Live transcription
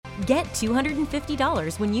Get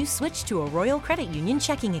 $250 when you switch to a Royal Credit Union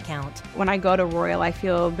checking account. When I go to Royal, I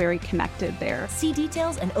feel very connected there. See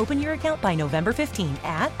details and open your account by November 15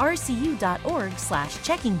 at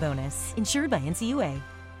rcu.org/checking bonus. Insured by NCUA.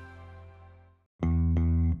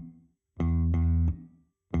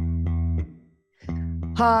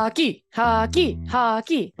 Hockey, hockey,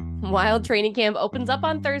 hockey. Wild training camp opens up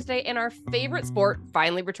on Thursday, and our favorite sport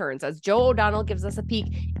finally returns as Joe O'Donnell gives us a peek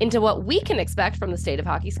into what we can expect from the State of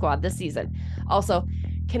Hockey squad this season. Also,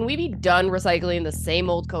 can we be done recycling the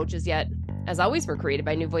same old coaches yet? As always, we're created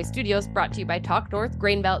by New Voice Studios, brought to you by Talk North,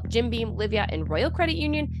 Grain Belt, Jim Beam, Livea, and Royal Credit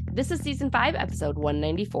Union. This is Season 5, Episode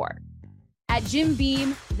 194. At Jim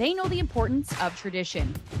Beam, they know the importance of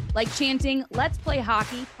tradition, like chanting, "Let's play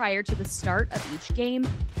hockey" prior to the start of each game,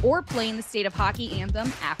 or playing the State of Hockey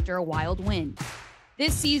anthem after a Wild win.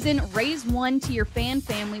 This season, raise one to your fan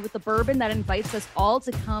family with a bourbon that invites us all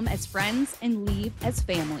to come as friends and leave as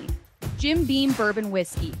family. Jim Beam Bourbon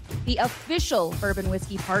Whiskey, the official bourbon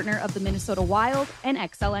whiskey partner of the Minnesota Wild and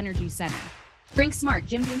XL Energy Center. Drink smart.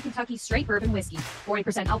 Jim Beam Kentucky Straight Bourbon Whiskey.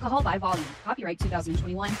 40% alcohol by volume. Copyright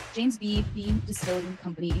 2021. James B. Beam Distilling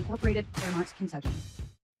Company, Incorporated, Claremont, Kentucky.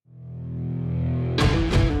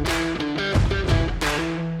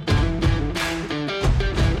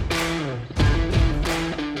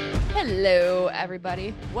 Hello,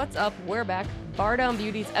 everybody. What's up? We're back. Bar Down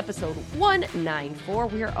Beauties, episode 194.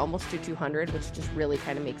 We are almost to 200, which just really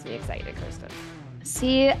kind of makes me excited, Kirsten.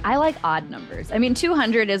 See, I like odd numbers. I mean,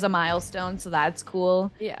 200 is a milestone, so that's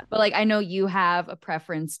cool. Yeah. But like, I know you have a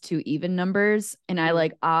preference to even numbers, and I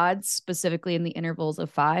like odds, specifically in the intervals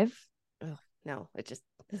of 5. Oh, no,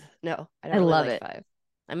 no. I I love like it. 5.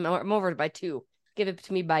 I'm over by 2. Give it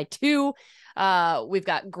to me by 2. We've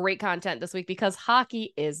got great content this week because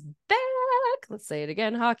hockey is back. Let's say it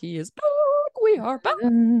again. Hockey is back. We are back.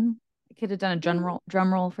 I could have done a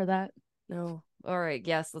drum roll for that. No. All right.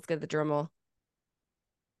 Yes. Let's get the drum roll.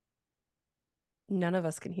 None of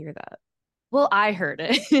us can hear that. Well, I heard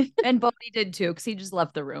it. And Bodie did too, because he just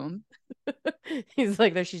left the room. He's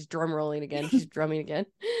like, there, she's drum rolling again. She's drumming again.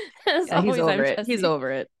 Yeah, he's over it. He's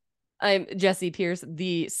over it. I'm Jessi Pierce,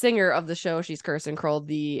 the singer of the show. She's Kirsten Krull,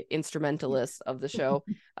 the instrumentalist of the show.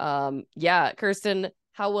 Yeah, Kirsten,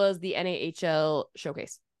 how was the NAHL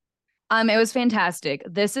showcase? It was fantastic.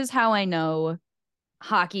 This is how I know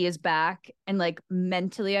hockey is back, and like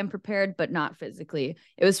mentally I'm prepared, but not physically.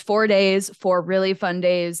 It was 4 days, 4 really fun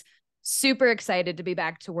days. Super excited to be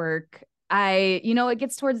back to work. It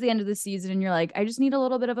gets towards the end of the season and you're like, I just need a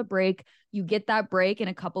little bit of a break. You get that break in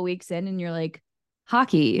a couple weeks in and you're like,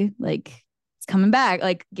 hockey, like it's coming back,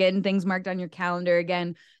 like getting things marked on your calendar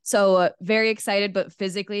again. So very excited, but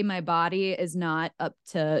physically my body is not up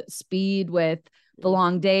to speed with the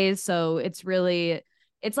long days. So it's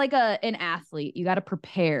like an athlete. You got to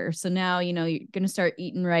prepare. So now, you're going to start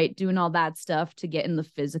eating right, doing all that stuff to get in the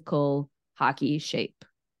physical hockey shape.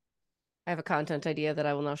 I have a content idea that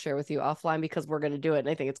I will now share with you offline because we're going to do it. And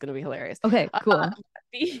I think it's going to be hilarious. Okay, cool.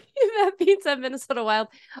 That being said, Minnesota Wild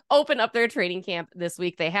open up their training camp this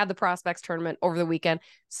week. They had the prospects tournament over the weekend.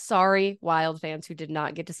 Sorry, Wild fans who did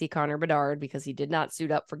not get to see Connor Bedard because he did not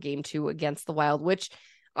suit up for game 2 against the Wild, which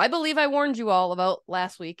I believe I warned you all about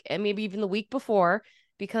last week and maybe even the week before.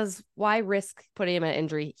 Because why risk putting him at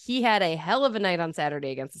injury? He had a hell of a night on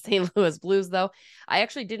Saturday against the St. Louis Blues, though. I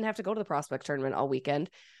actually didn't have to go to the prospect tournament all weekend,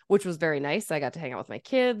 which was very nice. I got to hang out with my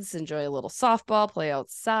kids, enjoy a little softball, play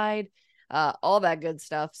outside, all that good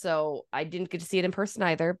stuff. So I didn't get to see it in person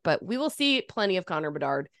either, but we will see plenty of Connor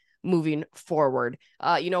Bedard moving forward.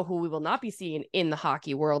 Who we will not be seeing in the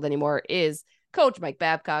hockey world anymore is Coach Mike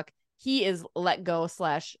Babcock. He is let go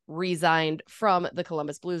 / resigned from the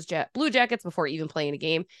Columbus Blue Jackets before even playing a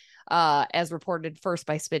game, as reported first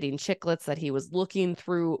by Spitting Chicklets that he was looking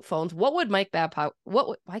through phones. What would Mike Babcock,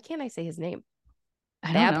 why can't I say his name?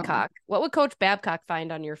 Babcock. What would Coach Babcock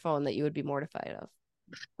find on your phone that you would be mortified of?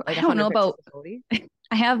 Like I don't know about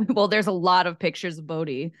there's a lot of pictures of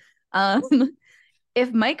Bodie.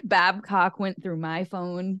 If Mike Babcock went through my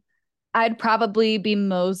phone, I'd probably be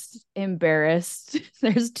most embarrassed.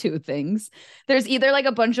 There's 2 things. There's either like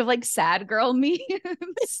a bunch of like sad girl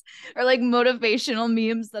memes or like motivational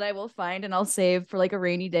memes that I will find and I'll save for like a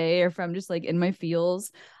rainy day, or if I'm just like in my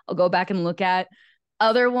feels, I'll go back and look at.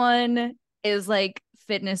 Other one is like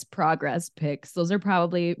fitness progress pics. Those are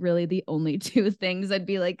probably really the only 2 things I'd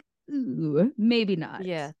be like, ooh, maybe not.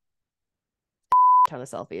 Yeah. Ton of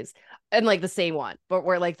selfies and like the same one, but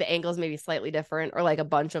where like the angles maybe slightly different, or like a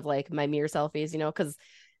bunch of like my mirror selfies, because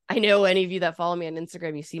I know any of you that follow me on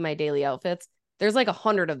Instagram, you see my daily outfits. There's like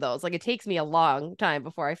 100 of those. Like it takes me a long time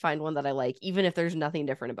before I find one that I like, even if there's nothing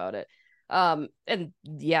different about it. And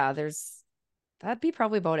yeah, that'd be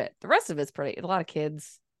probably about it. The rest of it's pretty, a lot of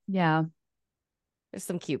kids. Yeah. There's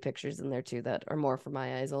some cute pictures in there too that are more for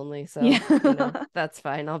my eyes only. So Yeah. that's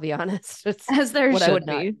fine. I'll be honest. It's As there what I should would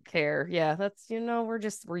be. not care. Yeah, that's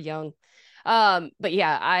we're young. But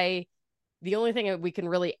yeah, the only thing we can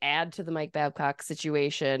really add to the Mike Babcock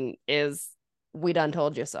situation is we done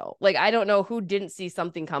told you so. Like, I don't know who didn't see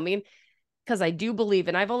something coming, because I do believe,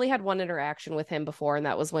 and I've only had one interaction with him before, and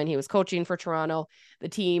that was when he was coaching for Toronto. The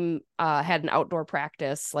team had an outdoor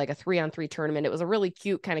practice, like a 3-on-3 tournament. It was a really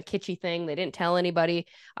cute, kind of kitschy thing. They didn't tell anybody.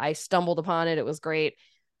 I stumbled upon it. It was great.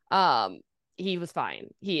 He was fine.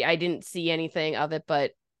 I didn't see anything of it,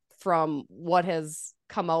 but from what has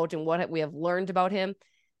come out and what we have learned about him,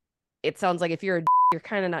 it sounds like if you're you're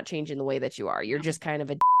kind of not changing the way that you are. You're just kind of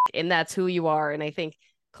a and that's who you are. And I think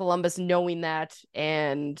Columbus knowing that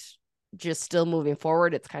and just still moving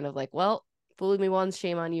forward, it's kind of like, well, fooled me once,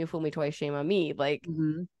 shame on you, fool me twice, shame on me. Like,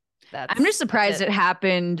 I'm just surprised it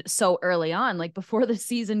happened so early on, like before the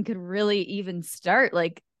season could really even start.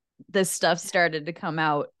 Like, this stuff started to come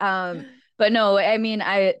out. But no, I mean,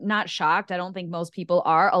 I'm not shocked. I don't think most people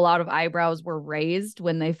are. A lot of eyebrows were raised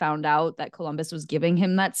when they found out that Columbus was giving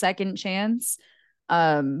him that second chance.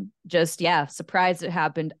 Surprised it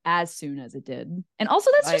happened as soon as it did. And also,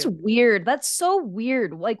 that's just weird. That's so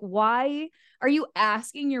weird. Like, why are you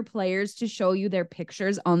asking your players to show you their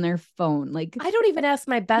pictures on their phone? Like, I don't even ask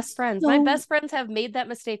my best friends. My best friends have made that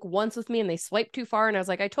mistake once with me, and they swiped too far. And I was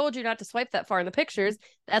like, I told you not to swipe that far in the pictures.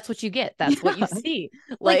 That's what you get. That's what you see.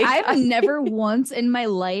 Like I've never once in my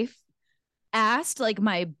life asked like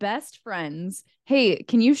my best friends, hey,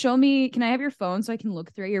 can I have your phone so I can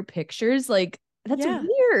look through your pictures? Like, that's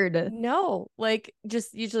weird. No, like,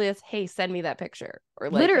 just usually it's, hey, send me that picture, or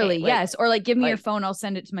like, literally, hey, yes, or like, give me your phone, I'll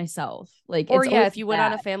send it to myself. Like, or if you went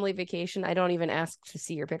on a family vacation, I don't even ask to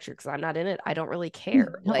see your picture because I'm not in it. I don't really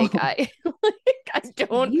care. No. Like, I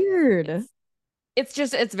don't. Weird.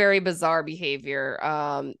 It's very bizarre behavior.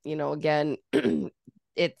 Again,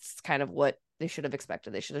 it's kind of what they should have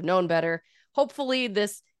expected. They should have known better. Hopefully,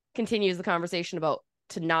 this continues the conversation about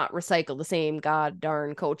to not recycle the same god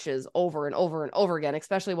darn coaches over and over and over again,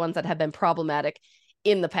 especially ones that have been problematic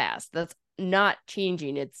in the past. That's not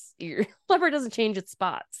changing. Your lever doesn't change its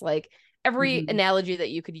spots. Like, every analogy that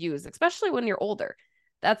you could use, especially when you're older,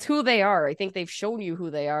 that's who they are. I think they've shown you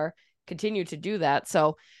who they are, continue to do that.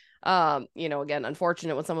 So, again,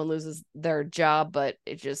 unfortunate when someone loses their job, but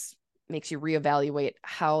it just makes you reevaluate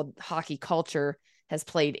how hockey culture has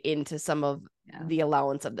played into some of the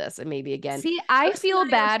allowance of this. And maybe again, see, I feel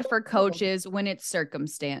bad for coaches when it's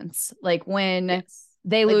circumstance, like when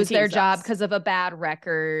they lose their job because of a bad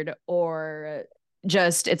record, or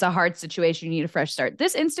just it's a hard situation, you need a fresh start.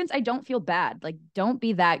 This instance, I don't feel bad. Like, don't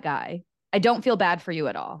be that guy. I don't feel bad for you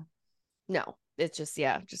at all. No, it's just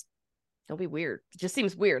don't be weird. It just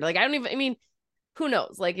seems weird. Like, who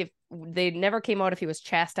knows? Like, if they never came out if he was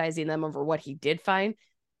chastising them over what he did fine,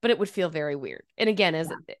 but it would feel very weird. And again, as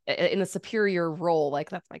in a superior role, like,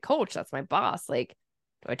 that's my coach, that's my boss. Like,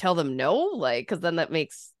 do I tell them no? Like, because then that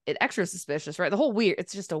makes it extra suspicious, right? The whole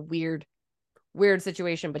it's just a weird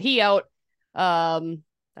situation. But he out.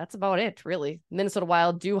 That's about it, really. Minnesota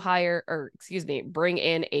Wild do bring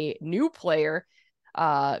in a new player,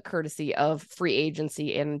 courtesy of free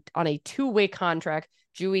agency and on a 2-way contract.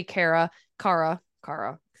 Jui Kara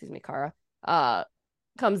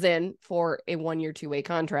comes in for a 1-year 2-way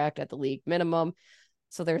contract at the league minimum.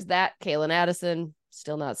 So there's that. Kalen Addison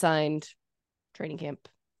still not signed. Training camp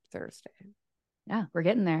Thursday. Yeah, we're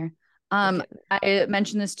getting there. I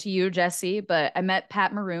mentioned this to you, Jessi, but I met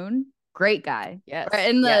Pat Maroon. Great guy. Yes.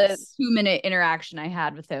 In the 2-minute interaction I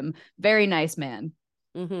had with him. Very nice man.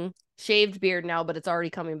 Shaved beard now, but it's already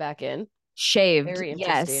coming back in. Shaved. Very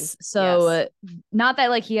interesting. Yes. So not that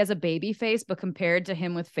like he has a baby face, but compared to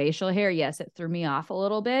him with facial hair, yes, it threw me off a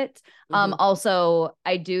little bit. Also,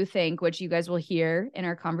 I do think, which you guys will hear in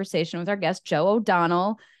our conversation with our guest, Joe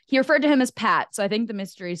O'Donnell, he referred to him as Pat. So I think the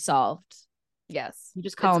mystery is solved. Yes. You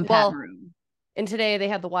just call him Pat Maroon. And today they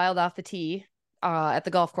had the Wild off the tee at the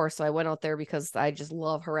golf course. So I went out there because I just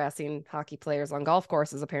love harassing hockey players on golf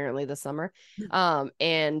courses apparently this summer.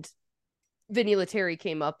 And Vinny Lettieri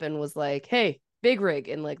came up and was like, hey, Big Rig.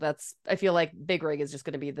 And like, I feel like Big Rig is just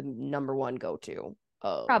going to be the number one go-to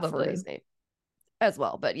probably for his name as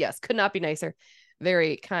well. But yes, could not be nicer.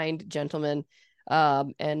 Very kind gentleman.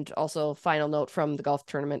 And also, final note from the golf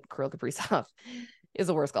tournament, Kirill Kaprizov is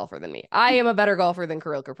a worse golfer than me. I am a better golfer than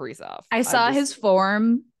Kirill Kaprizov. I saw his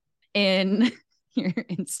form in your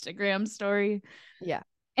Instagram story. Yeah.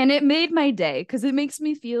 And it made my day because it makes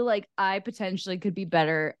me feel like I potentially could be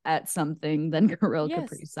better at something than Kirill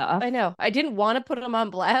Kaprizov. I know. I didn't want to put him on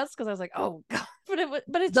blast because I was like, oh God,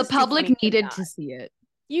 but it's the just public needed to see it.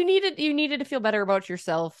 You needed to feel better about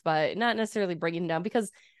yourself, but not necessarily bringing him down because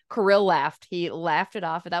Kirill laughed. He laughed it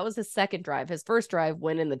off. That was his second drive. His first drive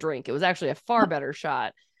went in the drink. It was actually a far better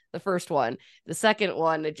shot. The first one, the second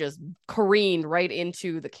one, it just careened right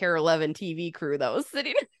into the Care 11 TV crew that was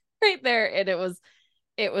sitting right there, and it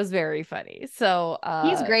was very funny. So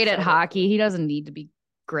he's great at hockey. He doesn't need to be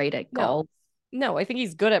great at golf. No, I think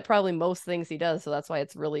he's good at probably most things he does. So that's why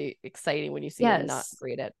it's really exciting when you see him not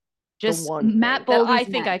great at just the one Matt thing Boldy's that I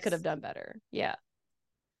think next. I could have done better. Yeah.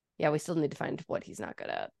 We still need to find what he's not good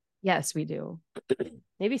at. Yes, we do.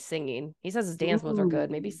 Maybe singing. He says his dance moves are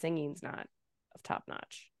good. Maybe singing's not of top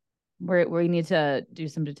notch. We need to do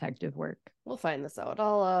some detective work. We'll find this out.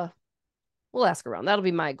 We'll ask around. That'll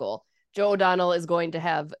be my goal. Joe O'Donnell is going to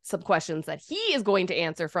have some questions that he is going to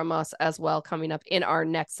answer from us as well coming up in our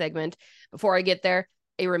next segment. Before I get there,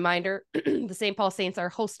 a reminder, the St. Paul Saints are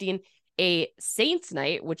hosting a Saints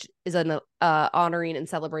night, which is an honoring and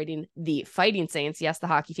celebrating the Fighting Saints. Yes, the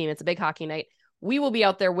hockey team. It's a big hockey night. We will be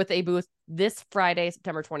out there with a booth this Friday,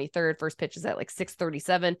 September 23rd. First pitch is at like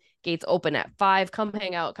 6:37. Gates open at 5. Come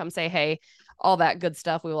hang out. Come say hey. All that good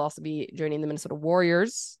stuff. We will also be joining the Minnesota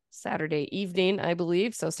Warriors Saturday evening, I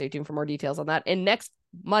believe. So stay tuned for more details on that. And next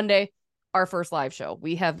Monday, our first live show.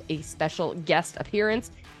 We have a special guest appearance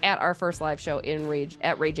at our first live show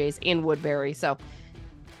at Ray J's in Woodbury. So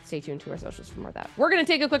stay tuned to our socials for more of that. We're going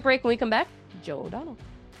to take a quick break. When we come back, Joe O'Donnell.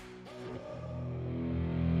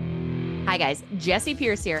 Hi guys, Jessi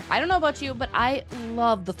Pierce here. I don't know about you, but I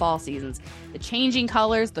love the fall seasons. The changing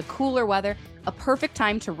colors, the cooler weather, a perfect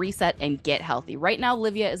time to reset and get healthy. Right now,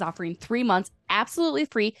 Livea is offering 3 months absolutely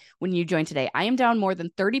free when you join today. I am down more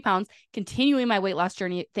than 30 pounds, continuing my weight loss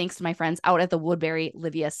journey thanks to my friends out at the Woodbury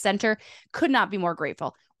Livea Center. Could not be more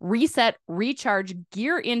grateful. Reset, recharge,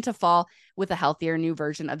 gear into fall with a healthier new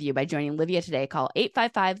version of you by joining Livea today. Call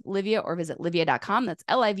 855-LIVEA or visit livea.com. That's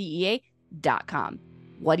livea.com.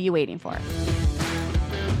 What are you waiting for?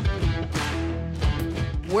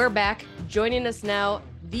 We're back. Joining us now,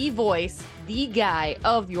 the voice, the guy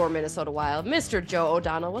of your Minnesota Wild, Mr. Joe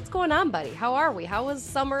O'Donnell. What's going on, buddy? How are we? How was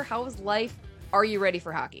summer? How was life? Are you ready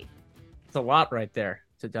for hockey? It's a lot right there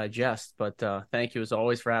to digest, but thank you as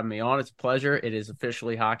always for having me on. It's a pleasure. It is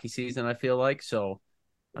officially hockey season, I feel like, so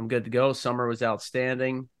I'm good to go. Summer was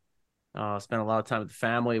outstanding. Spent a lot of time with the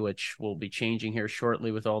family, which will be changing here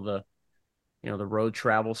shortly with all the the road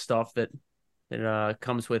travel stuff that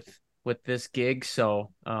comes with this gig.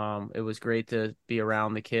 So it was great to be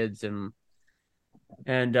around the kids and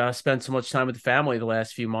spend so much time with the family the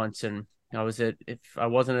last few months. And if I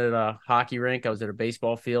wasn't at a hockey rink, I was at a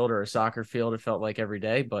baseball field or a soccer field. It felt like every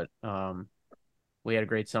day, but we had a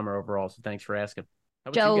great summer overall. So thanks for asking.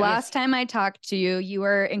 Joe, last time I talked to you, you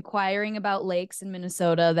were inquiring about lakes in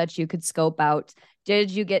Minnesota that you could scope out.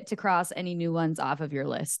 Did you get to cross any new ones off of your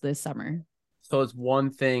list this summer? So it's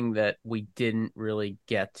one thing that we didn't really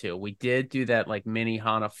get to. We did do that like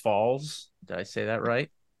Minnehaha Falls. Did I say that right?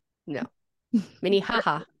 No.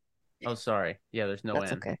 Minnehaha. Oh, sorry. Yeah, there's no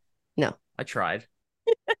That's N. Okay. No. I tried.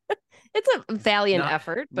 It's a valiant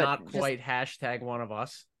effort, but not quite hashtag one of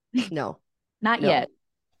us. No. Not yet.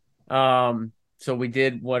 So we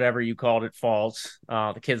did whatever you called it, falls.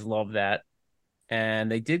 The kids loved that. And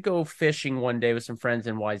they did go fishing one day with some friends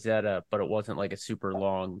in Wayzata, but it wasn't like a super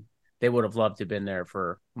long. They would have loved to have been there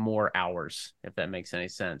for more hours, if that makes any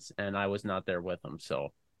sense. And I was not there with them. So,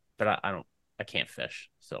 but I can't fish.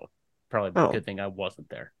 So probably a good thing I wasn't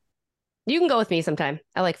there. You can go with me sometime.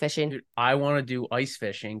 I like fishing. Dude, I want to do ice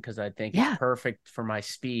fishing because I think it's perfect for my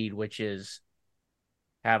speed, which is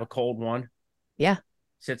have a cold one. Yeah.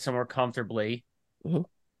 Sit somewhere comfortably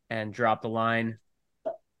and drop the line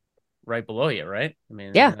right below you, right? I mean,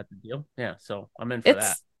 isn't that the deal? Yeah. So I'm in for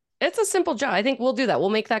that. It's a simple job. I think we'll do that.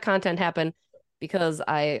 We'll make that content happen because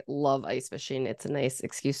I love ice fishing. It's a nice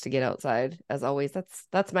excuse to get outside. As always,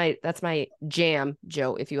 that's my jam,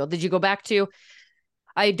 Joe, if you will. Did you go back to?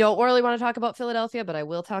 I don't really want to talk about Philadelphia, but I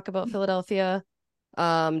will talk about Philadelphia.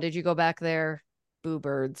 Did you go back there? Boo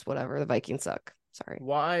birds, whatever. The Vikings suck. Sorry.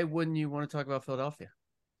 Why wouldn't you want to talk about Philadelphia?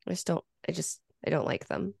 I don't like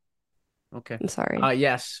them. Okay. I'm sorry.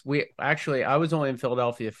 Yes, I was only in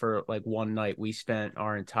Philadelphia for like one night. We spent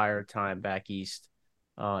our entire time back east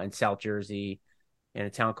in South Jersey in a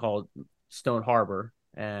town called Stone Harbor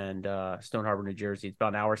New Jersey. It's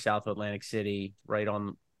about an hour south of Atlantic City, right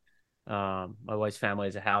on my wife's family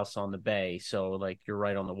has a house on the bay. So like you're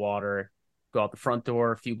right on the water, go out the front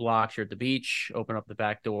door, a few blocks, you're at the beach, open up the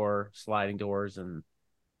back door, sliding doors, and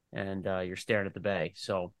and you're staring at the bay.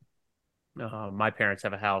 So my parents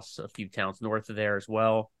have a house a few towns north of there as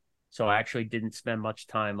well. So I actually didn't spend much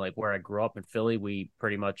time like where I grew up in Philly. We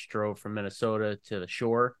pretty much drove from Minnesota to the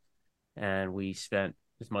shore, and we spent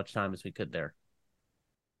as much time as we could there.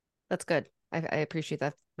 That's good. I appreciate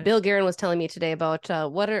that. Bill Guerin was telling me today about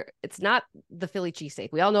it's not the Philly cheesesteak.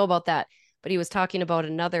 We all know about that, but he was talking about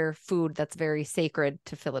another food that's very sacred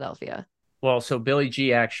to Philadelphia. Well, so Billy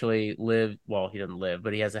G actually lived, well, he doesn't live,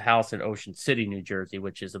 but he has a house in Ocean City, New Jersey,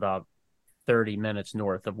 which is about 30 minutes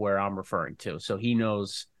north of where I'm referring to. So he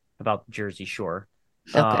knows about the Jersey Shore.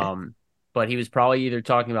 Okay. But he was probably either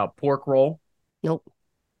talking about pork roll. Nope.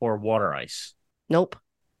 Or water ice. Nope.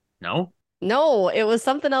 No? No, it was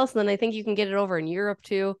something else. And then I think you can get it over in Europe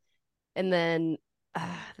too. And then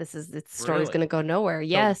this story's going to go nowhere.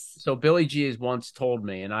 Yes. So Billy G has once told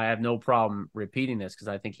me, and I have no problem repeating this because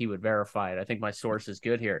I think he would verify it. I think my source is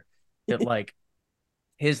good here. That like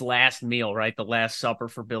his last meal, right? The last supper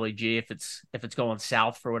for Billy G, if it's going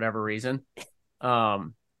south for whatever reason,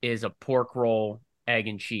 is a pork roll, egg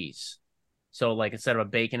and cheese. So like instead of a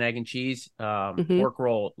bacon, egg and cheese, pork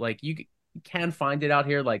roll, like you can find it out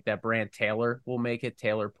here. Like that brand Taylor will make it,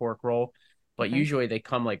 Taylor pork roll. But usually they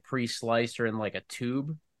come like pre-sliced or in like a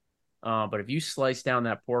tube. But if you slice down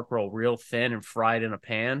that pork roll real thin and fry it in a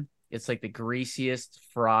pan, it's like the greasiest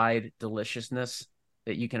fried deliciousness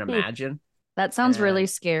that you can imagine. That sounds really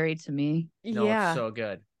scary to me. No, it's so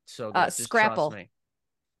good. So good. Just Scrapple. trust me.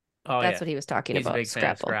 Oh, that's what he was talking about. He's a big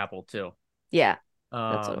fan of Scrapple too. Yeah.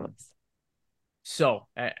 That's what it was. So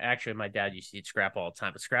actually my dad used to eat Scrapple all the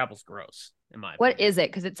time, but Scrapple's gross in my opinion. What is it?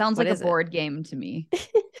 Because it sounds like a board game to me.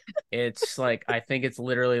 It's like, I think it's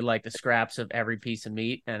literally like the scraps of every piece of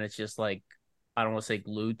meat, and it's just like, I don't want to say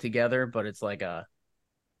glued together, but it's like I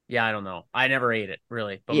don't know. I never ate it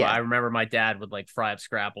really, but I remember my dad would like fry up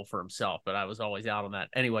Scrapple for himself, but I was always out on that.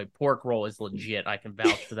 Anyway, pork roll is legit. I can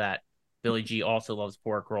vouch for that. Billy G also loves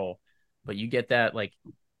pork roll, but you get that like,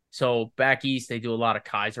 so back east, they do a lot of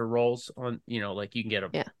Kaiser rolls on, like you can get a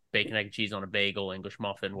bacon, egg, and cheese on a bagel, English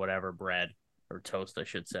muffin, whatever, bread or toast, I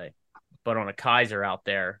should say. But on a Kaiser out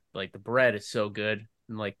there, like the bread is so good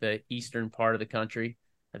in like the eastern part of the country.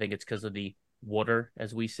 I think it's because of the water,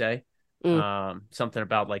 as we say. Something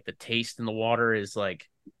about like the taste in the water is like,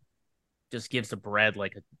 just gives the bread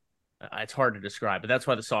like it's hard to describe, but that's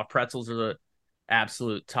why the soft pretzels are the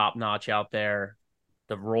absolute top notch out there.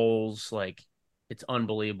 The rolls, like it's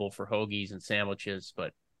unbelievable for hoagies and sandwiches,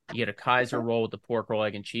 but you get a Kaiser roll with the pork roll,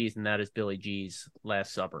 egg and cheese, and that is Billy G's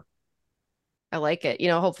last supper. I like it.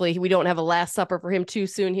 Hopefully we don't have a last supper for him too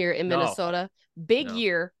soon here in Minnesota. Big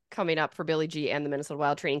year coming up for Billy G, and the Minnesota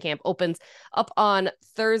Wild training camp opens up on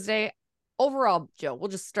Thursday. Overall, Joe, we'll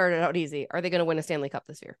just start it out easy. Are they going to win a Stanley Cup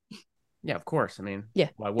this year? Yeah, of course. I mean,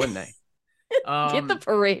 why wouldn't they? Get the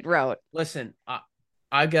parade route. Listen,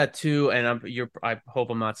 I got two, and I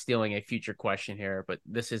hope I'm not stealing a future question here, but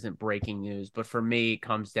this isn't breaking news. But for me, it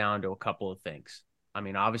comes down to a couple of things. I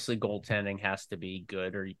mean, obviously, goaltending has to be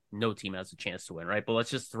good, or no team has a chance to win, right? But let's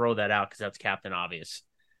just throw that out because that's Captain Obvious.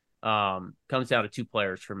 Comes down to two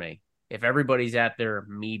players for me. If everybody's at their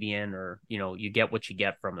median, or you get what you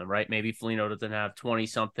get from them, right? Maybe Foligno doesn't have 20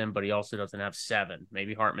 something, but he also doesn't have 7.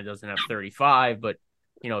 Maybe Hartman doesn't have 35, but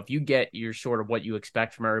if you get your sort of what you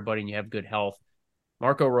expect from everybody and you have good health,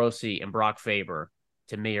 Marco Rossi and Brock Faber,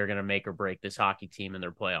 to me, are going to make or break this hockey team and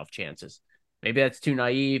their playoff chances. Maybe that's too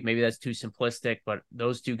naive. Maybe that's too simplistic, but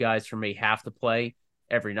those two guys for me have to play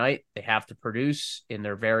every night. They have to produce in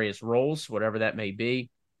their various roles, whatever that may be.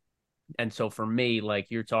 And so for me, like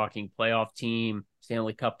you're talking playoff team,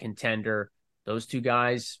 Stanley Cup contender, those two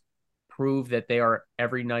guys prove that they are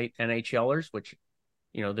every night NHLers, which,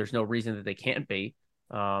 there's no reason that they can't be.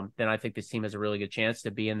 Then I think this team has a really good chance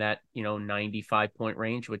to be in that, 95 point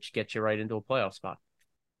range, which gets you right into a playoff spot.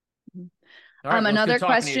 All right, another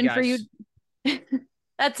question for you.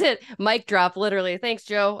 That's it. Mic drop, literally. Thanks,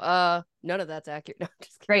 Joe. None of that's accurate. No,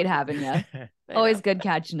 just great having you. Always good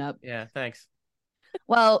catching up. Yeah, thanks.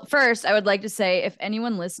 Well, first, I would like to say if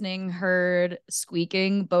anyone listening heard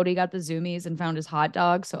squeaking, Bodie got the zoomies and found his hot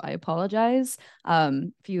dog, so I apologize.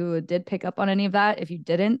 If you did pick up on any of that, if you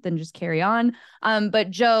didn't, then just carry on. But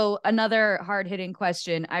Joe, another hard-hitting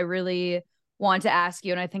question I really want to ask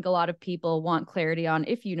you, and I think a lot of people want clarity on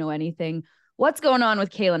if you know anything. What's going on with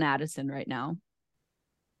Calen Addison right now?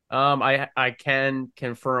 I can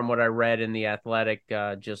confirm what I read in The Athletic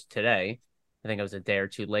just today. I think I was a day or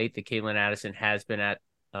two late. The Calen Addison has been at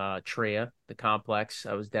TRIA, the complex.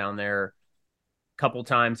 I was down there a couple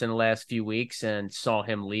times in the last few weeks and saw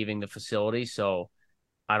him leaving the facility. So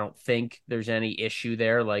I don't think there's any issue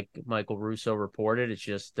there like Michael Russo reported. It's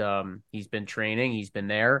just he's been training. He's been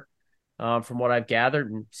there. from what I've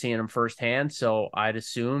gathered and seeing him firsthand. So I'd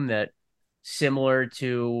assume that similar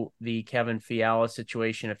to the Kevin Fiala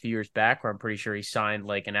situation a few years back, where I'm pretty sure he signed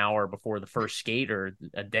like an hour before the first skate or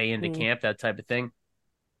a day into camp, that type of thing.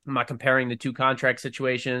 I'm not comparing the two contract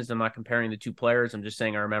situations. I'm not comparing the two players. I'm just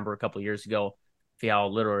saying I remember a couple of years ago,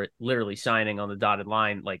 Fiala literally signing on the dotted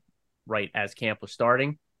line, like right as camp was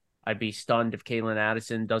starting. I'd be stunned if Calen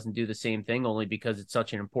Addison doesn't do the same thing, only because it's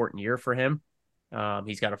such an important year for him.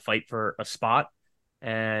 He's got to fight for a spot,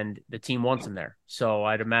 and the team wants him there. So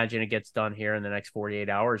I'd imagine it gets done here in the next 48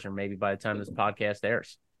 hours, or maybe by the time this podcast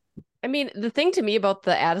airs. I mean, the thing to me about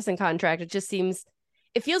the Addison contract,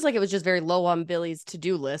 it feels like it was just very low on Billy's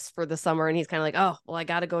to-do list for the summer. And he's kind of like, oh, well, I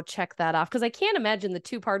got to go check that off. Because I can't imagine the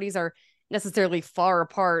two parties are necessarily far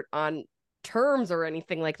apart on terms or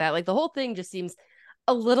anything like that. Like the whole thing just seems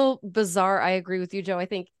a little bizarre. I agree with you, Joe. I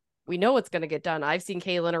think we know it's going to get done. I've seen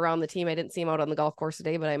Calen around the team. I didn't see him out on the golf course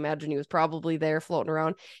today, but I imagine he was probably there floating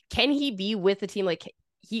around. Can he be with the team? Like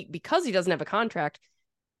because he doesn't have a contract,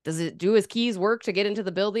 does it do his keys work to get into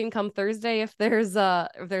the building come Thursday if there's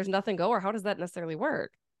nothing go, or how does that necessarily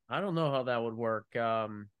work? I don't know how that would work.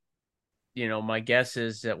 My guess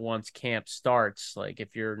is that once camp starts, like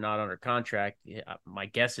if you're not under contract, my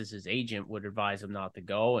guess is his agent would advise him not to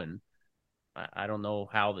go. And I don't know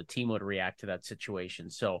how the team would react to that situation.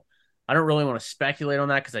 So I don't really want to speculate on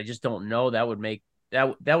that because I just don't know. That would make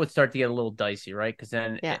that would start to get a little dicey, right? Because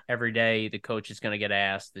then every day the coach is going to get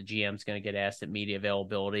asked, the GM's going to get asked at media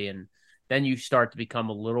availability, and then you start to become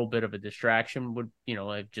a little bit of a distraction.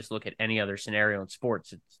 Just look at any other scenario in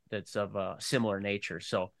sports that's of a similar nature.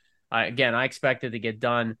 So I expect it to get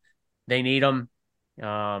done. They need him.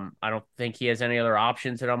 I don't think he has any other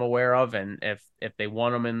options that I'm aware of. And if they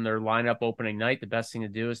want him in their lineup opening night, the best thing to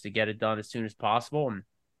do is to get it done as soon as possible. And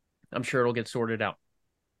I'm sure it'll get sorted out.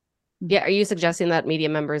 Yeah. Are you suggesting that media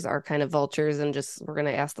members are kind of vultures and just we're going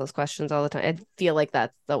to ask those questions all the time? I feel like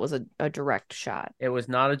that was a direct shot. It was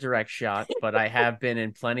not a direct shot, but I have been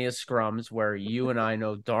in plenty of scrums where you and I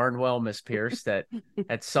know darn well, Miss Pierce, that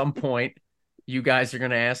at some point you guys are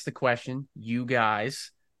going to ask the question, you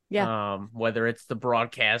guys. Yeah. Whether it's the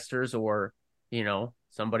broadcasters or,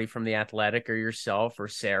 somebody from the Athletic or yourself or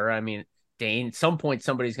Sarah. I mean, Dane, at some point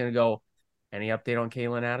somebody's going to go, any update on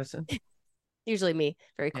Calen Addison? Usually me,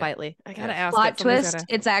 very quietly. I got to ask. Plot twist,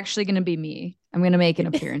 it's actually going to be me. I'm going to make an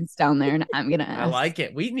appearance down there and I'm going to ask. I like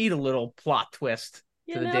it. We need a little plot twist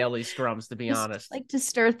to the daily scrums, to be honest. Like to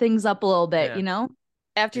stir things up a little bit,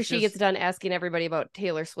 After she gets done asking everybody about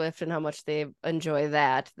Taylor Swift and how much they enjoy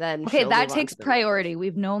that, then that takes priority.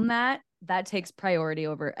 We've known that. That takes priority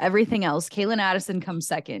over everything else. Calen Addison comes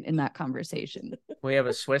second in that conversation. We have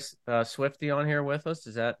a Swiftie on here with us.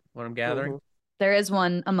 Is that what I'm gathering? Mm-hmm. There is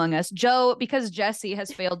one among us. Joe, because Jessi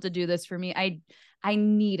has failed to do this for me, I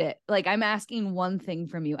need it. Like, I'm asking one thing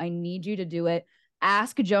from you. I need you to do it.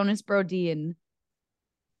 Ask Jonas Brodin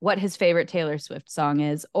what his favorite Taylor Swift song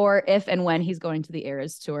is, or if and when he's going to the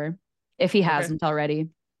Eras tour, if he hasn't already.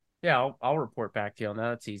 Yeah, I'll report back to you on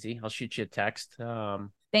that. It's easy. I'll shoot you a text.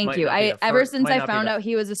 Thank you. Ever since I found out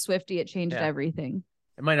he was a Swiftie, it changed everything.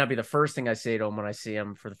 It might not be the first thing I say to him when I see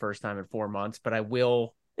him for the first time in 4 months, but I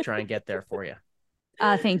will try and get there for you.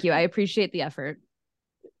 Thank you. I appreciate the effort.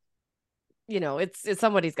 It's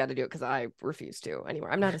somebody's got to do it because I refuse to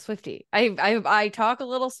anymore. I'm not a Swiftie. I talk a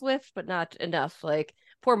little Swift, but not enough. Like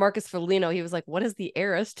poor Marcus Foligno, he was like, "What is the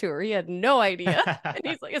Eras tour?" He had no idea, and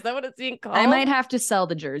he's like, "Is that what it's being called?" I might have to sell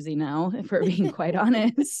the jersey now, if we're being quite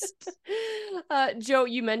honest. Joe,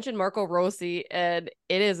 you mentioned Marco Rossi, and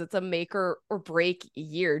it's a make or break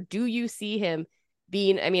year. Do you see him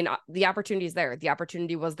being? I mean, the opportunity is there. The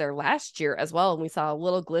opportunity was there last year as well, and we saw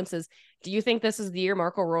little glimpses. Do you think this is the year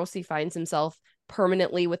Marco Rossi finds himself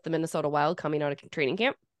permanently with the Minnesota Wild coming out of training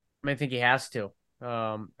camp? I think he has to,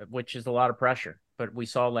 which is a lot of pressure. But we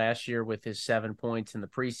saw last year with his 7 points in the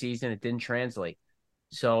preseason, it didn't translate.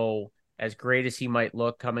 So as great as he might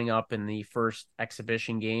look coming up in the first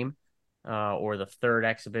exhibition game or the third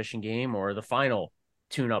exhibition game or the final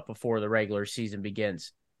tune-up before the regular season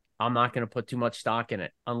begins, I'm not going to put too much stock in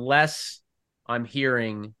it unless I'm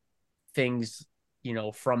hearing things,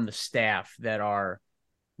 from the staff that are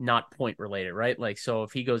not point related, right? Like, so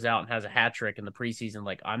if he goes out and has a hat trick in the preseason,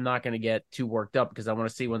 like I'm not going to get too worked up because I want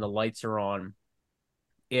to see when the lights are on,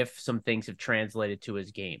 if some things have translated to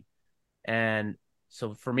his game. And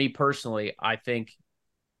so for me personally, I think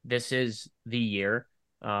this is the year.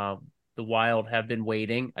 The Wild have been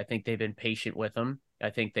waiting. I think they've been patient with him. I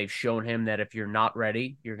think they've shown him that if you're not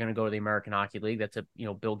ready, you're going to go to the American Hockey League. That's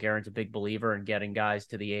Bill Guerin's a big believer in getting guys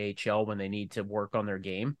to the AHL when they need to work on their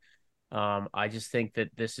game. I just think that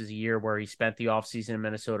this is a year where he spent the offseason in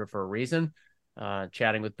Minnesota for a reason.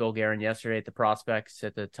 Chatting with Bill Guerin yesterday at the prospects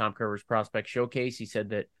at the Tom Curver's Prospect Showcase, he said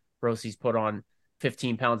that Rossi's put on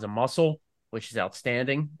 15 pounds of muscle, which is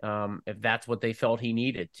outstanding. If that's what they felt he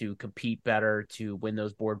needed to compete better, to win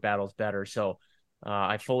those board battles better. So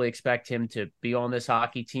I fully expect him to be on this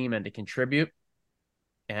hockey team and to contribute.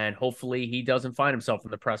 And hopefully he doesn't find himself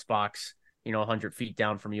in the press box, 100 feet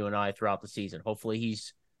down from you and I throughout the season. Hopefully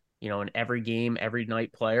he's, an every game, every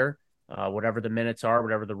night player, whatever the minutes are,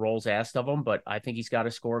 whatever the roles asked of him. But I think he's got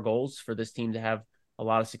to score goals for this team to have a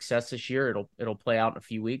lot of success this year. It'll play out in a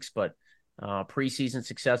few weeks, but preseason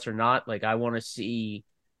success or not, like I want to see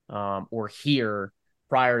or hear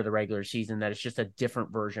prior to the regular season that it's just a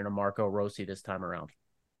different version of Marco Rossi this time around.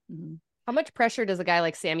 Mm-hmm. How much pressure does a guy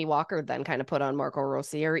like Sammy Walker then kind of put on Marco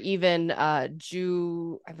Rossi, or even I'm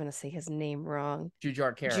going to say his name wrong.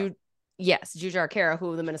 Jujhar Khaira. Jujhar Khaira,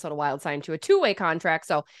 who the Minnesota Wild signed to a 2-way contract.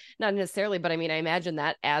 So not necessarily, but I mean, I imagine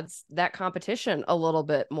that adds that competition a little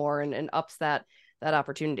bit more and ups that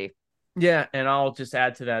opportunity. Yeah, and I'll just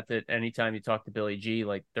add to that anytime you talk to Billy G,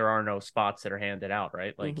 like there are no spots that are handed out,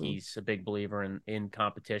 right? Like he's a big believer in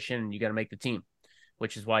competition, and you got to make the team,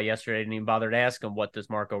 which is why yesterday I didn't even bother to ask him, what does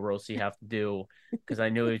Marco Rossi have to do? Because I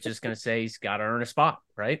knew he was just going to say he's got to earn a spot,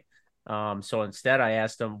 right? So instead I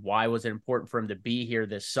asked him, why was it important for him to be here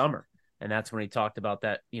this summer? And that's when he talked about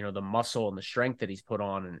that, the muscle and the strength that he's put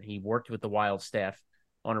on, and he worked with the Wild staff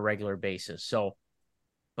on a regular basis. So,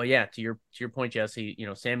 but yeah, to your point, Jessi,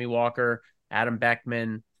 Sammy Walker, Adam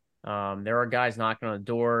Beckman, there are guys knocking on the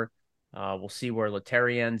door. We'll see where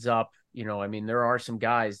Lettieri ends up. There are some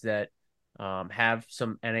guys that have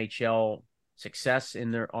some NHL success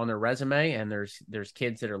on their resume, and there's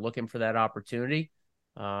kids that are looking for that opportunity.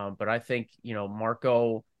 But I think,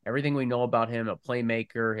 Marco, everything we know about him, a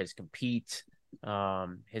playmaker, his compete,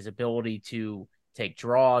 his ability to take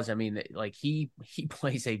draws. I mean, like he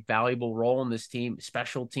plays a valuable role in this team,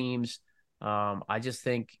 special teams. I just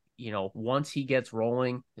think, once he gets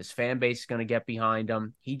rolling, his fan base is going to get behind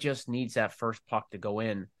him. He just needs that first puck to go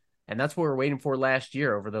in. And that's what we were waiting for last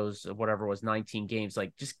year over those, whatever it was, 19 games,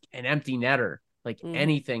 like just an empty netter, like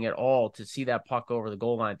anything at all to see that puck over the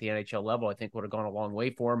goal line at the NHL level, I think would have gone a long way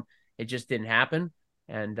for him. It just didn't happen.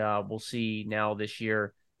 And we'll see now this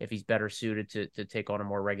year if he's better suited to take on a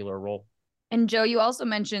more regular role. And Joe, you also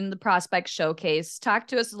mentioned the prospect showcase. Talk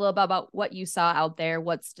to us a little bit about what you saw out there,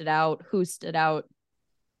 what stood out, who stood out.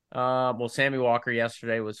 Well, Sammy Walker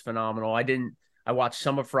yesterday was phenomenal. I watched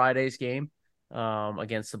some of Friday's game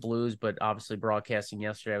against the Blues, but obviously broadcasting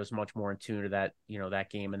yesterday, I was much more in tune to that, that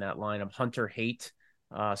game and that lineup. Hunter Haight,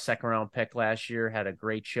 second round pick last year, had a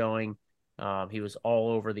great showing. He was all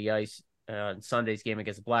over the ice. In Sunday's game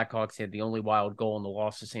against the Blackhawks, he had the only Wild goal in the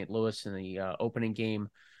loss to St. Louis in the opening game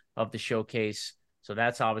of the showcase. So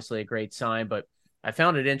that's obviously a great sign, but I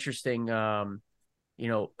found it interesting.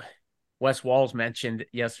 Wes Walls mentioned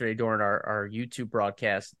yesterday during our YouTube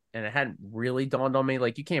broadcast, and it hadn't really dawned on me,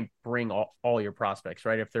 like you can't bring all your prospects,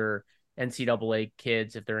 right? If they're NCAA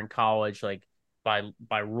kids, if they're in college, like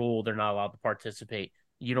by rule, they're not allowed to participate.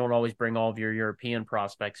 You don't always bring all of your European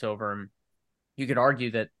prospects over. And you could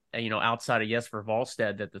argue that, outside of Jesper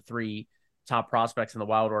Wallstedt, that the three top prospects in the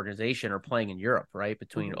Wild organization are playing in Europe, right?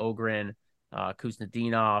 Between Ogren,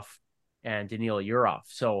 Kuznetsov, and Danila Yurov.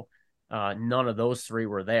 So none of those three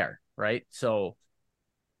were there, right? So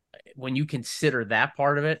when you consider that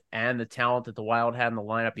part of it and the talent that the Wild had in the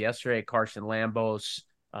lineup yesterday, Carson Lambos,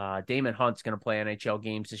 Damon Hunt's going to play NHL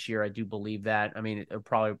games this year. I do believe that. I mean, it'll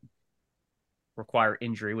probably require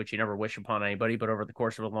injury, which you never wish upon anybody, but over the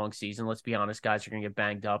course of a long season, let's be honest, guys are going to get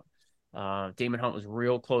banged up. Damon Hunt was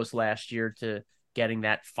real close last year to getting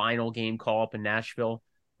that final game call up in Nashville.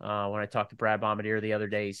 When I talked to Brad Bombardier the other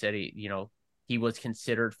day, he said he was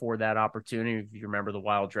considered for that opportunity. If you remember, the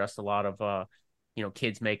Wild dressed a lot of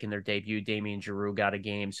kids making their debut. Damien Giroux got a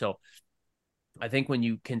game. So I think when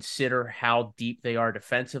you consider how deep they are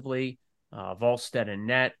defensively, Wallstedt and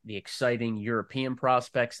net, the exciting European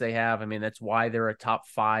prospects they have, I mean, that's why they're a top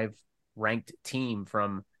 5 ranked team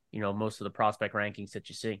from most of the prospect rankings that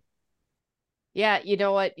you see. Yeah, you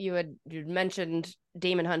know what? You'd mentioned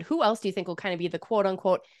Damon Hunt. Who else do you think will kind of be the quote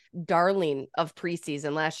unquote darling of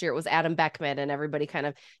preseason? Last year it was Adam Beckman, and everybody kind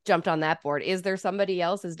of jumped on that board. Is there somebody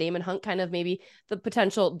else? Is Damon Hunt kind of maybe the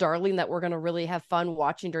potential darling that we're going to really have fun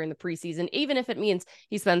watching during the preseason, even if it means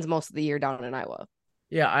he spends most of the year down in Iowa?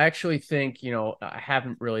 Yeah, I actually think, I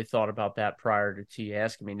haven't really thought about that prior to you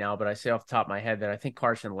asking me now, but I say off the top of my head that I think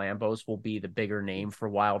Carson Lambos will be the bigger name for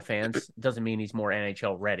Wild fans. Doesn't mean he's more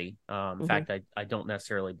NHL ready. In fact, I don't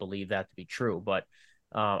necessarily believe that to be true, but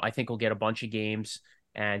I think we'll get a bunch of games.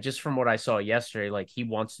 And just from what I saw yesterday, like he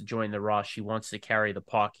wants to join the rush. He wants to carry the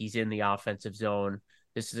puck. He's in the offensive zone.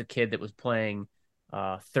 This is a kid that was playing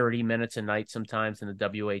 30 minutes a night sometimes in the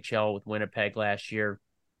WHL with Winnipeg last year.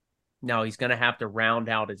 Now he's going to have to round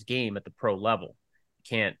out his game at the pro level.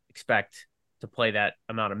 You can't expect to play that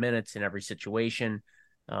amount of minutes in every situation.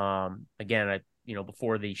 Again,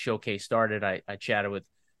 before the showcase started, I chatted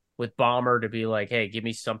with Bomber to be like, hey, give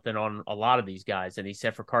me something on a lot of these guys. And he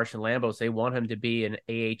said for Carson Lambos, they want him to be an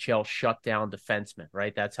AHL shutdown defenseman,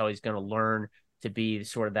 right? That's how he's going to learn to be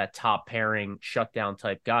sort of that top pairing shutdown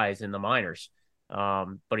type guys in the minors.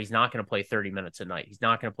 But he's not going to play 30 minutes a night. He's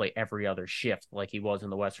not going to play every other shift like he was in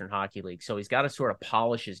the Western Hockey League. So he's got to sort of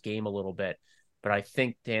polish his game a little bit. But I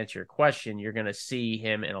think to answer your question, you're going to see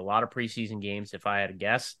him in a lot of preseason games, if I had to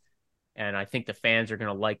guess. And I think the fans are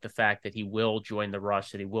going to like the fact that he will join the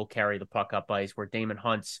rush, that he will carry the puck up ice, where Damon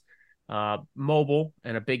Hunt's mobile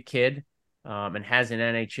and a big kid and has an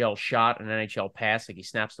NHL shot, an NHL pass. Like he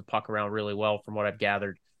snaps the puck around really well from what I've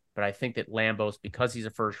gathered. But I think that Lambos, because he's a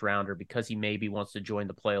first rounder, because he maybe wants to join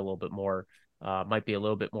the play a little bit more, might be a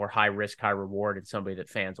little bit more high risk, high reward, and somebody that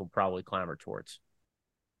fans will probably clamor towards.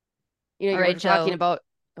 You were talking about.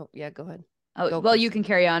 Oh yeah, go ahead. Oh, go, well, Kirsten. you can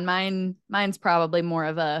carry on. Mine's probably more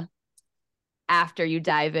of a after you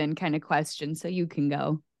dive in kind of question, so you can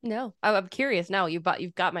go. No, I'm curious now. You've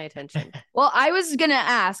got my attention. Well, I was gonna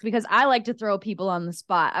ask, because I like to throw people on the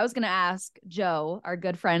spot. I was gonna ask Joe, our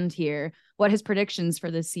good friend here, what his predictions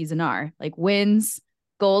for this season are. Like wins,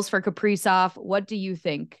 goals for Kaprizov. What do you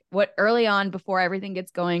think? What early on before everything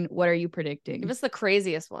gets going? What are you predicting? Give us the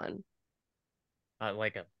craziest one.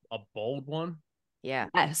 Like a bold one. Yeah.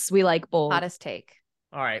 Yes, we like bold. Hottest take.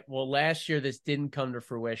 All right. Well, last year this didn't come to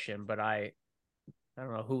fruition, but I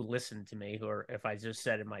don't know who listened to me or if I just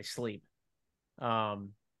said in my sleep.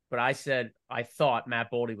 But I said I thought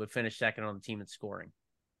Matt Boldy would finish second on the team in scoring.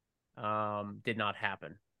 Did not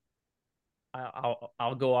happen.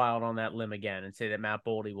 I'll go out on that limb again and say that Matt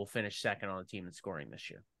Boldy will finish second on the team in scoring this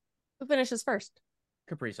year. Who finishes first?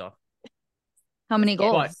 Kaprizov. How many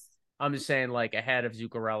goals? But I'm just saying, like, ahead of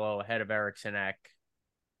Zuccarello, ahead of Eriksson Ek.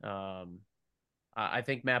 I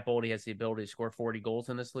think Matt Boldy has the ability to score 40 goals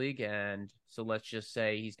in this league. And so let's just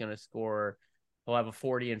say he'll have a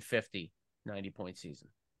 40 and 50 90-point season.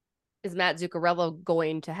 Is Matt Zuccarello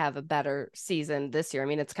going to have a better season this year? I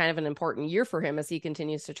mean, it's kind of an important year for him as he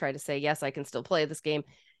continues to try to say, yes, I can still play this game,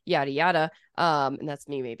 yada, yada. And that's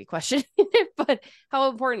me maybe questioning it, but how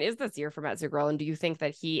important is this year for Matt Zuccarello? And do you think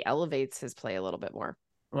that he elevates his play a little bit more?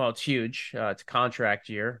 Well, it's huge. It's a contract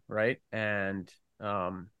year, right? And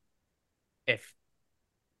if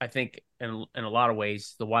I think in a lot of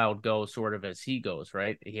ways, the Wild go sort of as he goes,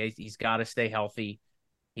 right? He's got to stay healthy.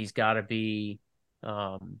 He's got to be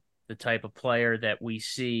the type of player that we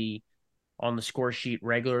see on the score sheet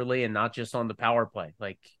regularly and not just on the power play.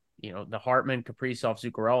 Like, the Hartman, Kaprizov,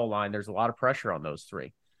 Zuccarello line, there's a lot of pressure on those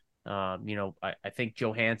three. I think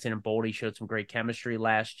Johansson and Boldy showed some great chemistry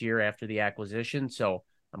last year after the acquisition. So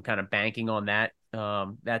I'm kind of banking on that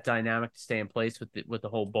dynamic to stay in place with the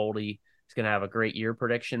whole Boldy. He's going to have a great year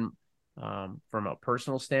prediction from a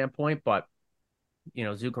personal standpoint. But,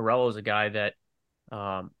 Zuccarello is a guy that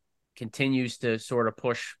continues to sort of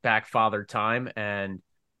push back Father Time, and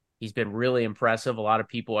he's been really impressive. A lot of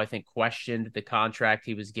people, I think, questioned the contract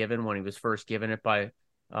he was given when he was first given it by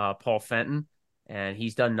Paul Fenton, and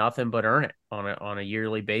he's done nothing but earn it on a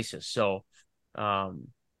yearly basis. So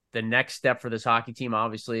the next step for this hockey team,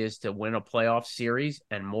 obviously, is to win a playoff series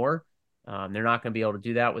and more. They're not going to be able to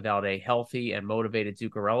do that without a healthy and motivated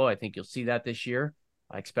Zuccarello. I think you'll see that this year.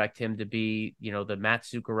 I expect him to be, the Matt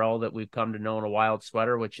Zuccarello that we've come to know in a Wild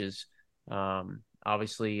sweater, which is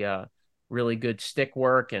obviously really good stick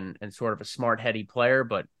work and sort of a smart, heady player,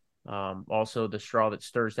 but also the straw that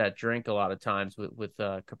stirs that drink a lot of times with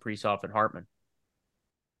Kaprizov and Hartman.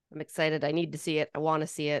 I'm excited. I need to see it. I want to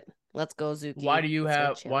see it. Let's go, Zuki. Why do you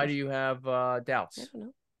have doubts? I don't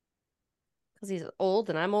know. Because he's old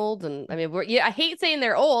and I'm old, and I mean, I hate saying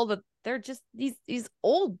they're old, but they're just he's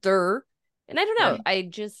older. And I don't know. Right. I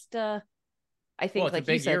just, I think, it's like a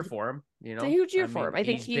big you said, year for him. It's a huge year for him. I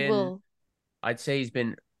think he will. I'd say he's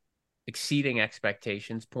been exceeding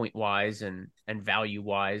expectations point wise and value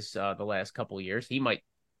wise the last couple of years. He might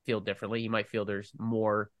feel differently. He might feel there's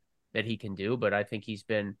more that he can do, but I think he's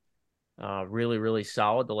been really, really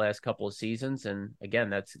solid the last couple of seasons. And again,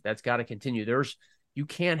 that's got to continue.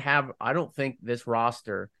 I don't think this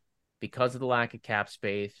roster, because of the lack of cap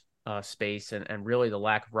space and really the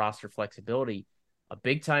lack of roster flexibility, a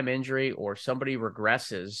big time injury or somebody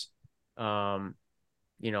regresses, I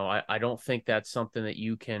don't think that's something that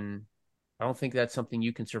you can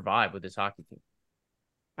survive with this hockey team.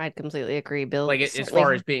 I'd completely agree. Bill, Like as certainly.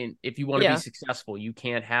 far as being, if you want to Yeah. be successful, you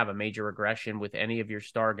can't have a major regression with any of your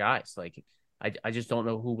star guys. Like I just don't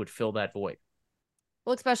know who would fill that void.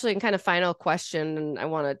 Well, especially in kind of final question, and I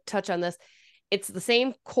want to touch on this. It's the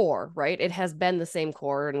same core, right? It has been the same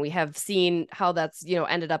core, and we have seen how that's,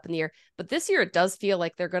 ended up in the year. But this year, it does feel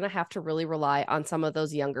like they're going to have to really rely on some of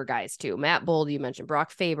those younger guys too. Matt Bold, you mentioned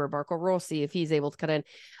Brock Faber, Marco Rossi, if he's able to cut in.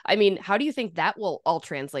 I mean, how do you think that will all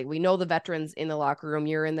translate? We know the veterans in the locker room.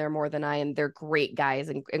 You're in there more than I, and they're great guys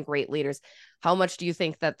and great leaders. How much do you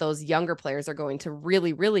think that those younger players are going to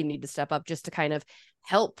really, really need to step up just to kind of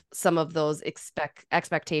help some of those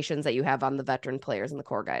expectations that you have on the veteran players and the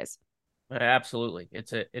core guys? Absolutely.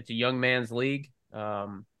 It's a young man's league.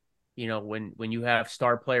 When you have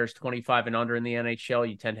star players 25 and under in the NHL,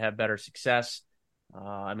 you tend to have better success.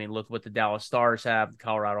 Look what the Dallas Stars have, the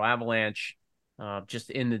Colorado Avalanche. Just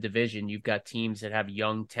in the division, you've got teams that have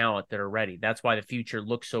young talent that are ready. That's why the future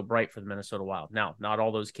looks so bright for the Minnesota Wild. Now, not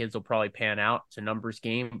all those kids will probably pan out. It's a numbers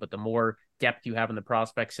game, but the more depth you have in the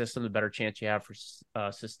prospect system, the better chance you have for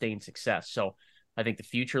sustained success. So I think the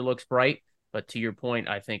future looks bright. But to your point,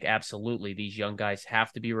 I think absolutely these young guys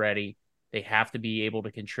have to be ready. They have to be able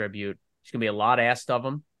to contribute. There's going to be a lot asked of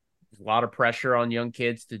them. There's a lot of pressure on young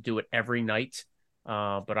kids to do it every night.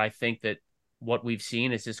 But I think that what we've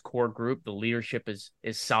seen is this core group, the leadership is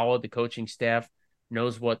solid. The coaching staff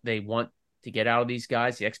knows what they want to get out of these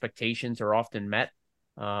guys. The expectations are often met.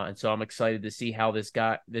 And so I'm excited to see how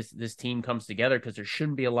this team comes together, because there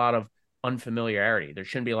shouldn't be a lot of unfamiliarity. There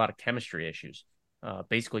shouldn't be a lot of chemistry issues.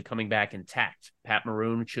 Basically coming back intact. Pat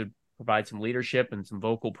Maroon should provide some leadership and some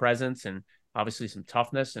vocal presence and obviously some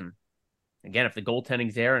toughness. And again, if the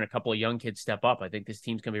goaltending's there and a couple of young kids step up, I think this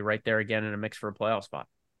team's going to be right there again in a mix for a playoff spot.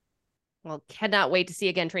 Well, cannot wait to see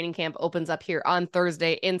again. Training camp opens up here on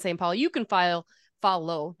Thursday in St. Paul. You can follow,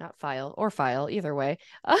 either way.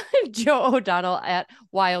 Joe O'Donnell at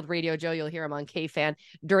Wild Radio. Joe, you'll hear him on KFan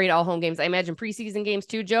during all home games. I imagine preseason games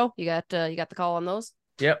too, Joe. You got the call on those?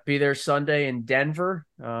 Yep, be there Sunday in Denver.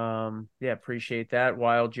 Appreciate that.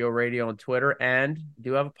 Wild Joe Radio on Twitter, and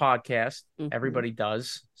do have a podcast. Mm-hmm. Everybody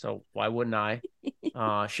does, so why wouldn't I?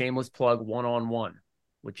 Shameless plug, 1-on-1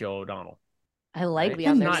 with Joe O'Donnell. I like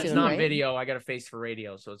right? It's not video. I got a face for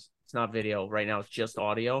radio, so it's not video right now. It's just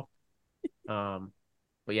audio. But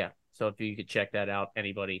yeah, so if you could check that out,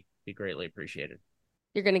 anybody, be greatly appreciated.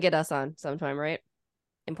 You're gonna get us on sometime, right?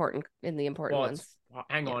 Important ones.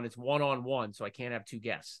 Hang on, it's 1-on-1, so I can't have two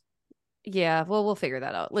guests. Yeah, well, we'll figure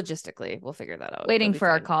that out. Logistically, we'll figure that out. Waiting for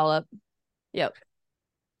our call up. Yep.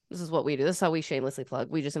 This is what we do. This is how we shamelessly plug.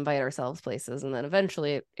 We just invite ourselves places, and then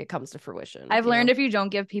eventually it comes to fruition. I've learned if you don't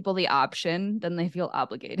give people the option, then they feel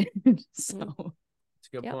obligated. So it's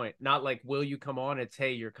a good point. Not like, will you come on? It's,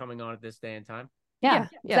 hey, you're coming on at this day and time. Yeah,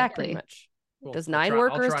 exactly. Pretty much. Cool. Does 9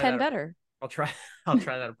 work or is 10 better? I'll try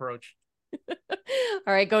that approach.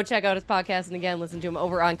 All right, go check out his podcast, and again, listen to him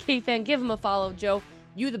over on KFan. Give him a follow. Joe,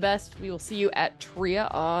 you the best. We will see you at Tria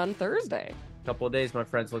on Thursday. Couple of days, my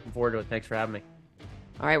friends. Looking forward to it. Thanks for having me.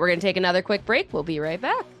 All right, we're going to take another quick break. We'll be right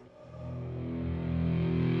back.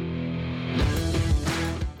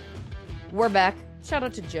 We're back. Shout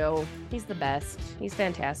out to Joe. He's the best. He's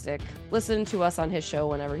fantastic. Listen to us on his show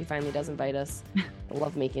whenever he finally does invite us. I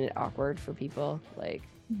love making it awkward for people. Like,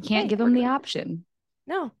 you can't give them the option.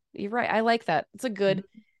 No, you're right. I like that. It's a good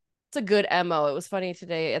MO. It was funny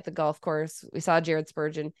today at the golf course. We saw Jared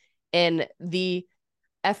Spurgeon, and the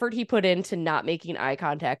effort he put into not making eye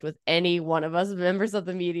contact with any one of us members of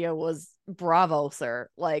the media was bravo, sir.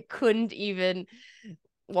 Like, couldn't even,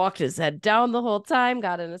 walked his head down the whole time,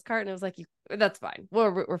 got in his cart, and it was like, that's fine.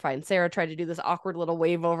 We're fine. Sarah tried to do this awkward little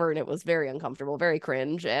wave over, and it was very uncomfortable, very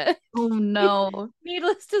cringe. Oh no.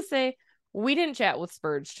 Needless to say, we didn't chat with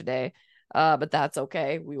Spurge today. But that's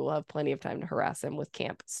okay. We will have plenty of time to harass him with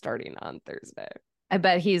camp starting on Thursday. I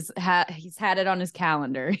bet he's had it on his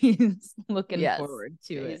calendar. He's looking forward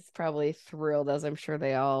to it. He's probably thrilled, as I'm sure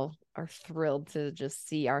they all are thrilled to just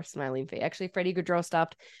see our smiling face. Actually, Freddie Gaudreau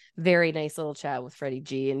stopped. Very nice little chat with Freddie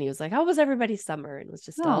G, and he was like, "How was everybody's summer?" And it was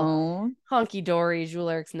just all honky dory. Jules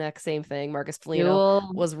Eric's neck, same thing. Marcus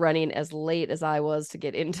Foligno was running as late as I was to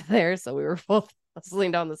get into there, so we were both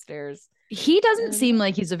hustling down the stairs. He doesn't seem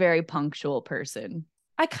like he's a very punctual person.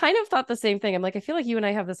 I kind of thought the same thing. I'm like, I feel like you and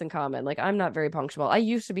I have this in common. Like, I'm not very punctual. I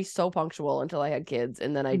used to be so punctual until I had kids,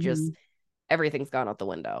 and then I just everything's gone out the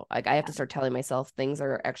window. Like, I have to start telling myself things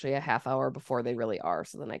are actually a half hour before they really are,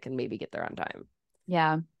 so then I can maybe get there on time.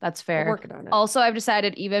 Yeah, that's fair. I'm working on it. Also, I've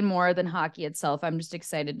decided even more than hockey itself, I'm just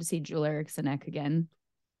excited to see Jules Eric's neck again.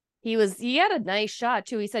 He had a nice shot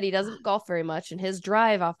too. He said he doesn't golf very much, and his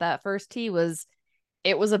drive off that first tee was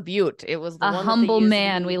It was a beaut. It was the A one humble that they used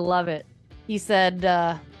man. We love it. He said,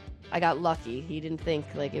 I got lucky. He didn't think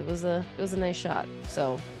like it was a nice shot.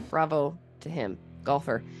 So bravo to him,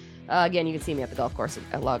 golfer. Again, you can see me at the golf course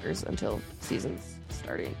at Loggers until season's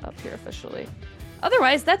starting up here officially.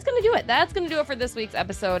 Otherwise, that's going to do it. That's going to do it for this week's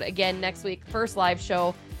episode. Again, next week, first live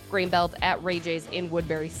show, Greenbelt at Ray J's in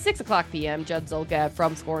Woodbury, 6 o'clock p.m. Judd Zolgad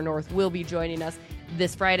from Score North will be joining us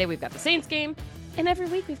this Friday. We've got the Saints game, and every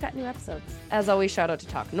week we've got new episodes. As always, shout out to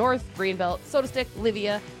Talk North, Greenbelt, SotaStick,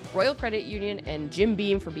 Livea, Royal Credit Union, and Jim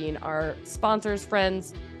Beam for being our sponsors,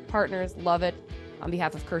 friends, partners. Love it. On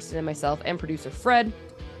behalf of Kirsten and myself and producer Fred,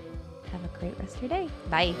 have a great rest of your day.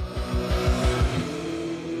 Bye.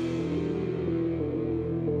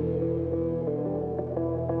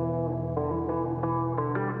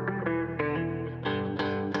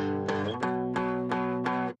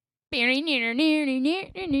 Near, near, near, near,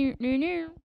 near, near, near, near.